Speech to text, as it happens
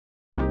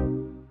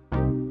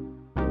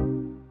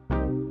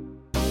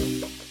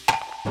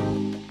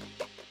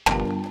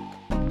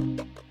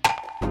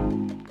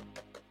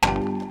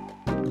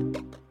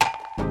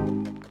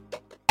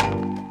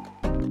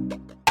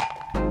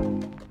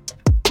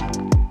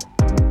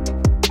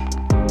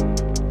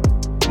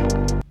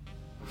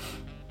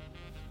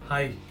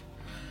Hi,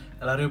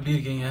 எல்லோரும் எப்படி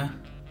இருக்கீங்க?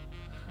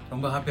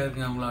 ரொம்ப ஹாப்பியாக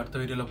இருக்குங்க உங்களை அடுத்த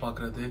வீடியோவில்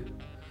பார்க்குறது.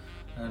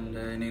 அண்ட்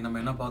இன்றைக்கி நம்ம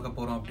என்ன பார்க்க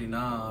போகிறோம்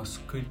அப்படின்னா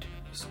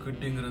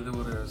ஸ்குவிட்டுங்கிறது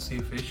ஒரு சீ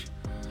ஃபிஷ்.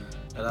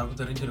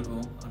 எல்லாருக்கும்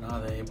தெரிஞ்சிருக்கும். ஆனால்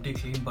அதை எப்படி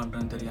க்ளீன்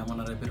பண்ணுறேன்னு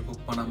தெரியாமல் நிறைய பேர்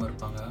குக் பண்ணாமல்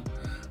இருப்பாங்க.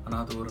 ஆனால்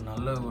அது ஒரு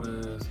நல்ல ஒரு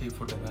சீ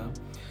ஃபுட்டுங்க.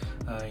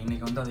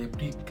 இன்றைக்கி வந்து அதை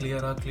எப்படி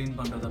கிளியராக க்ளீன்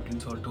பண்ணுறது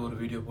அப்படின்னு சொல்லிட்டு ஒரு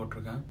வீடியோ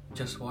போட்டிருக்கேன்.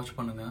 ஜஸ்ட் வாட்ச்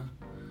பண்ணுங்கள்.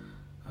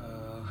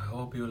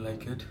 Hope you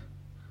like it.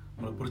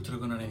 உங்களுக்கு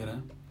பிடிச்சிருக்குன்னு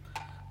நினைக்கிறேன்.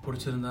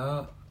 பிடிச்சிருந்தா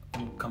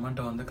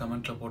கமெண்ட்டை வந்து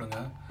கமெண்ட்டில் போடுங்க.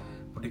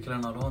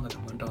 பிடிக்கலனாலும் அந்த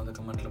கமெண்ட்டை வந்து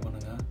கமெண்ட்டில்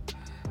பண்ணுங்கள்.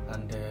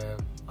 And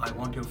I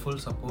want your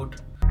full support.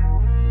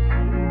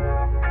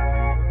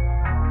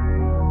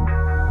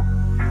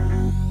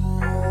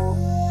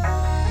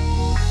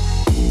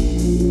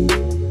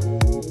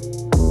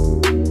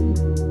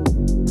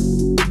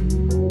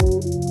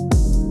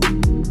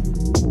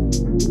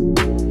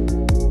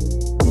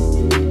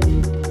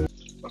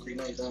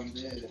 பார்த்தீங்கன்னா இதான்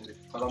வந்து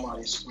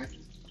கலமாரி ஸ்குவிட்.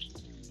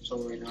 ஸோ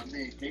இது வந்து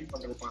க்ளீன்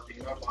பண்ணுறது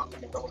பார்த்தீங்கன்னா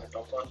பார்க்க மட்டும் கொஞ்சம்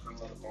டஃப்பாக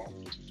இருக்கிற இருக்கும்.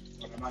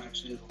 ஆனால்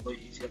ஆக்சுவலி ரொம்ப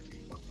ஈஸியாக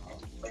க்ளீன்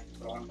பண்ணலாம். லைக்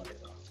ப்ரான் மாதிரி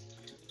தான்.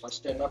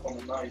 ஃபஸ்ட்டு என்ன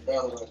பண்ணணும்னா இதான்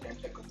அதோட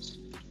டென்டக்கிள்ஸ்.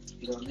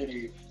 இதை வந்து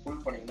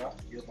ஃபுல் பண்ணிங்கன்னா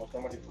இது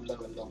மொத்தமாக ஃபுல்லாக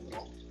வெளில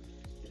வந்துடும்.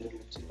 இது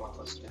வச்சுருப்பாங்க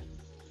ஃபஸ்ட்டு.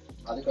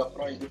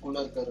 அதுக்கப்புறம்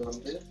இதுக்குள்ளே இருக்கிறது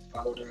வந்து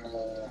அதோட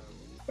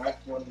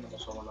பேக் போன் நம்ம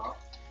சொல்லலாம்.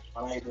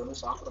 ஆனால் இது வந்து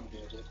சாப்பிட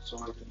முடியாது.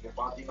 ஸோ இது நீங்கள்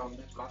பார்த்தீங்கன்னா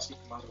வந்து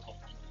பிளாஸ்டிக் மாதிரி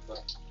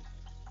இருக்கும்.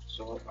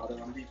 ஸோ அதை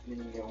வந்து இப்போ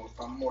நீங்கள் உங்கள்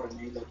தம்மோட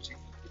நெய்யில் வச்சு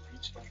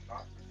பீச் பண்ணிங்கன்னா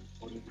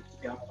ஒரு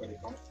கேப்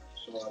கிடைக்கும்.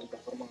 ஸோ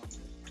அதுக்கப்புறமா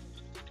வந்து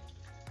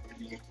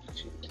நீங்கள்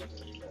பிடிச்சி இருக்கிறது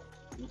வெளியில்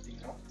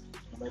ஊற்றிங்கன்னா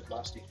இந்த மாதிரி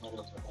பிளாஸ்டிக் மாதிரி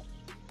வந்துடும்.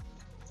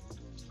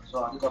 ஸோ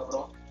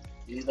அதுக்கப்புறம்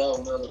இதுதான்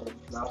வந்து அதோட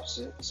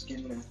ஃப்ளாப்ஸு.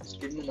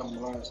 ஸ்கின்னு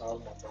நம்மளாம்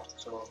சாப்பிட மாட்டோம்.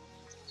 ஸோ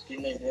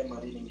ஸ்கின்னை இதே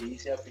மாதிரி நீங்கள்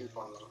ஈஸியாக ஃபீல்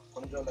பண்ணலாம்.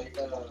 கொஞ்சம்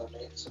லைட்டாக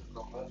லைட்ஸ்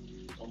இருக்கிறவங்க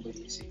ரொம்ப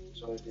ஈஸி.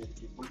 ஸோ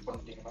இது ஃபுல்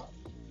பண்ணிட்டீங்கன்னா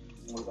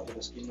உங்களுக்கு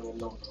அதோட ஸ்கின்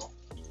வெளில வந்துடும்.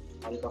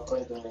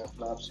 அதுக்கப்புறம் இதை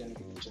ஃப்ளாப்ஸ்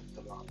எனக்கு பிடிச்சி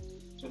எடுத்துடலாம்.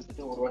 ஸோ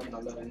எடுத்துகிட்டு ஒரு வாட்டி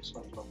நல்லா ரின்ஸ்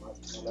பண்ணிக்கோங்க.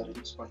 நல்லா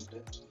ரின்ஸ் பண்ணிட்டு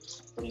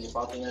இப்போ நீங்கள்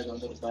பார்த்தீங்கன்னா இது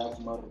வந்து ஒரு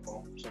பேக் மாதிரி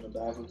இருக்கும். ஸோ அந்த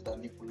பேக்கில்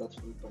தண்ணி ஃபுல்லாக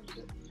ஃபில்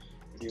பண்ணிட்டு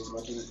இப்படி ஒரு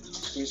வாட்டி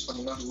ஸ்க்வீஸ்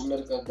பண்ணிங்கன்னா அது உள்ளே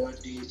இருக்க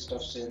டர்ட்டி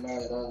ஸ்டஃப்ஸ் என்ன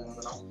ஏதாவது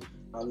இருந்ததுன்னா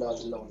நல்லா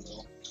அதில்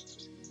வந்துடும்.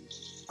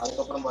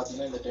 அதுக்கப்புறம்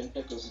பார்த்தீங்கன்னா இந்த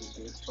டென்டக்கிள்ஸ்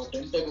இருக்குது. ஸோ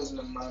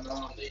டென்டக்கிள்ஸில் என்னன்னா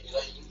வந்து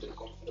இதெல்லாம் இங்க்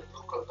இருக்கும். இந்த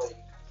ப்ளூ கலர் தான்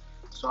இங்க்.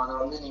 ஸோ அதை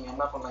வந்து நீங்கள்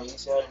என்ன பண்ணலாம்,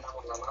 ஈஸியாக என்ன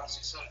பண்ணலாம்னா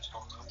சிசர்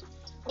வச்சுக்கோங்க.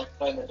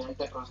 கரெக்டாக இந்த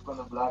டென்டக்கிள்ஸ்க்கும்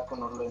இந்த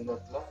பிளாக்கும் நடுவில் இந்த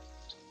இடத்துல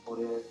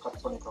ஒரு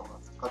கட் பண்ணிக்கோங்க.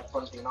 கட்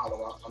பண்ணிட்டீங்கன்னா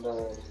அவ்வளோதான், அந்த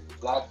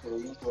பிளாக்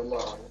இங்க் வெளில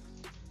வராது.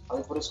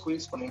 அதுக்கப்புறம்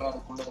ஸ்குவீஸ் பண்ணிங்கன்னா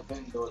அதுக்குள்ளே இருக்க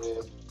இந்த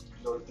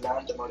ஒரு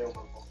கிளாண்ட் மாதிரி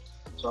ஒன்று இருக்கும்.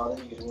 ஸோ அதை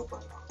நீங்கள் ரிமூவ்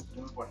பண்ணலாம்.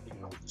 ரிமூவ்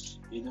பண்ணிட்டீங்கன்னா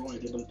இதுவும்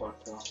எடிபிள்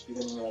பார்ட் தான். இதை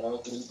நீங்கள்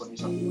அதாவது ரிமூவ் பண்ணி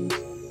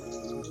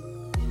சாப்பிடலாம்.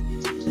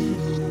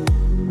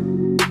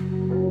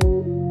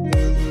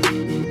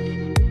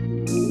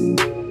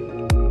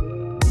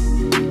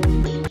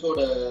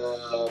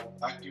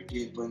 ஆக்டிவிட்டி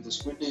இப்போ இந்த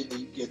ஸ்குவிட் இந்த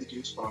இங்க் எதுக்கு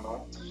யூஸ்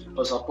பண்ணலாம்?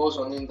 இப்போ சப்போஸ்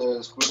வந்து இந்த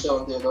ஸ்குவிட்டை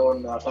வந்து ஏதோ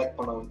ஒன்று அட்டாக்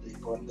பண்ண வந்து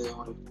இப்போ வந்து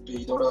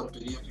இதோட ஒரு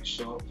பெரிய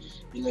ஃபிஷ்ஷோ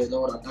இல்லை ஏதோ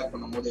ஒரு அட்டாக்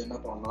பண்ணும்போது என்ன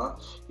பண்ணலாம்,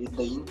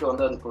 இந்த இங்க்கை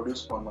வந்து அது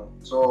ப்ரொடியூஸ் பண்ணணும்.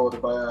 ஸோ ஒரு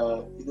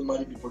இது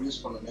மாதிரி இப்படி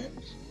ப்ரொடியூஸ் பண்ணோன்னே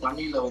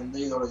தண்ணியில் வந்து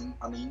இதோட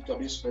அந்த இங்க்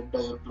அப்படியே ஸ்ப்ரெட்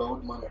ஆகி ஒரு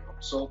க்ளவுட் மாதிரி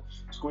ஆகிடும். ஸோ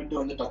ஸ்குவிட்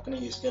வந்து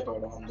டக்குன்னு எஸ்கேப்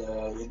ஆகிடும் அந்த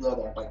எது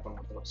அதை அட்டாக்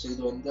பண்ணுறதோ. ஸோ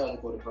இது வந்து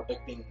அதுக்கு ஒரு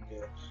ப்ரொடெக்டிங்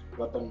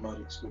வெப்பன்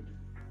மாதிரி ஸ்குவிட்.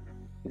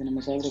 இது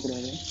நம்ம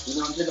சாப்பிடக்கூடாது. இது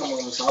வந்து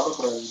நம்ம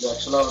சாப்பிடக்கூடாது. இது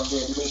ஆக்சுவலாக வந்து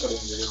எதுவுமே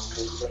கிடையாது.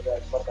 இது வந்து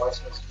ஆக்சுவலாக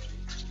பாய்சனஸ் மாதிரி.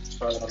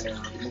 ஸோ அதை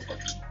நம்ம ரிமூவ்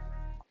பண்ணணும்.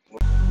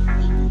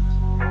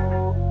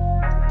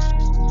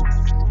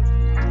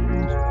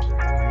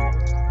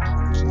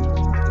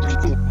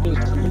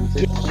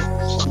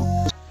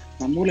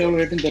 நம்ம ஊரில் எவ்வளோ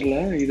ரேட்டுன்னு தெரில.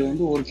 இது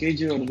வந்து 1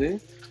 kg வருது.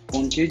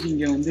 1 kg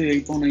இங்கே வந்து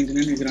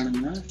 8.99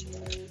 விற்கிறானுங்க.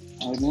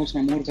 ஆல்மோஸ்ட்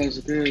நம்ம ஊர்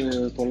காசுக்கு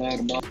 900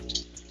 ரூபாய்.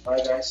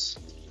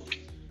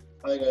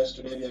 Hi guys,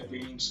 today we are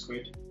cleaning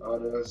squid, or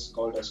it's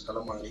called as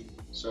calamari.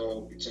 So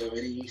it's a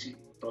very easy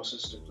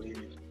process to clean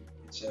it.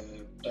 It's a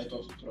type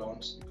of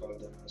prawns, we call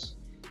them as.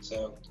 So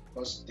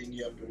first thing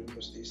you have to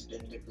remove these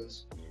tentacles.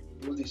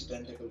 Pull this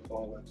tentacle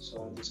forward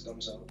so this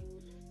comes out.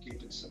 Keep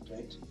it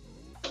separate.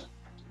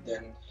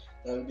 Then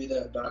there will be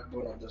the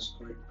backbone of the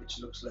squid, which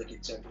looks like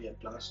exactly a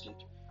plastic.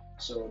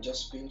 So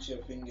just pinch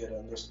your finger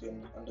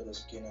under the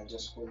skin and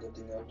just pull the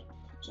thing out.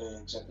 So it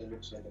exactly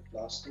looks like a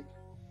plastic.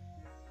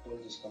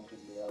 Pull this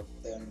completely out.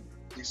 Then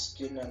this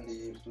skin and the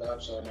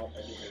flaps are not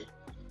edible.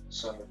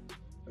 So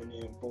when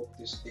you poke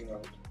this thing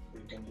out,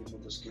 you can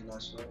remove the skin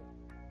as well.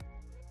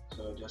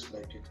 So just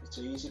like it. It's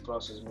an easy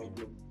process. It may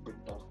look a bit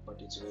tough,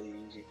 but it's very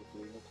easy to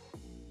clean it.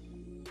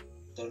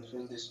 Then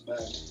fill this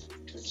bag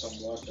with some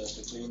water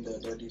to clean the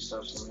dirty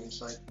stuff from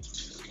inside,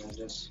 and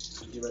just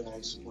give a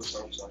nice push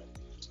outside.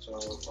 So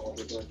all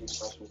the dirty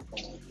stuff will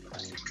come out.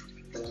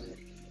 Then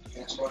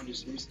next one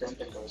is these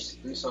tentacles.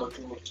 These are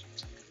two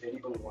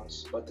edible ones,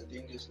 but the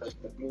thing is like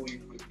the blue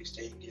ink will be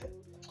staying here.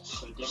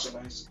 So take a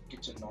nice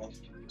kitchen knife,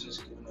 just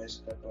give a nice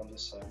cut on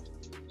this side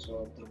so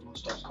the blue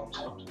stuff comes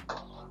out.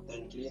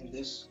 Then clean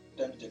this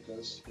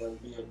tentacles. There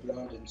will be a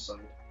gland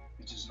inside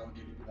which is not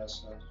edible as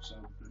well, so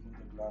remove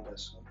the gland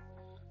as well.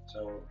 So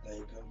there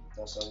you go,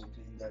 that's how you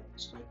clean that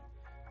squid.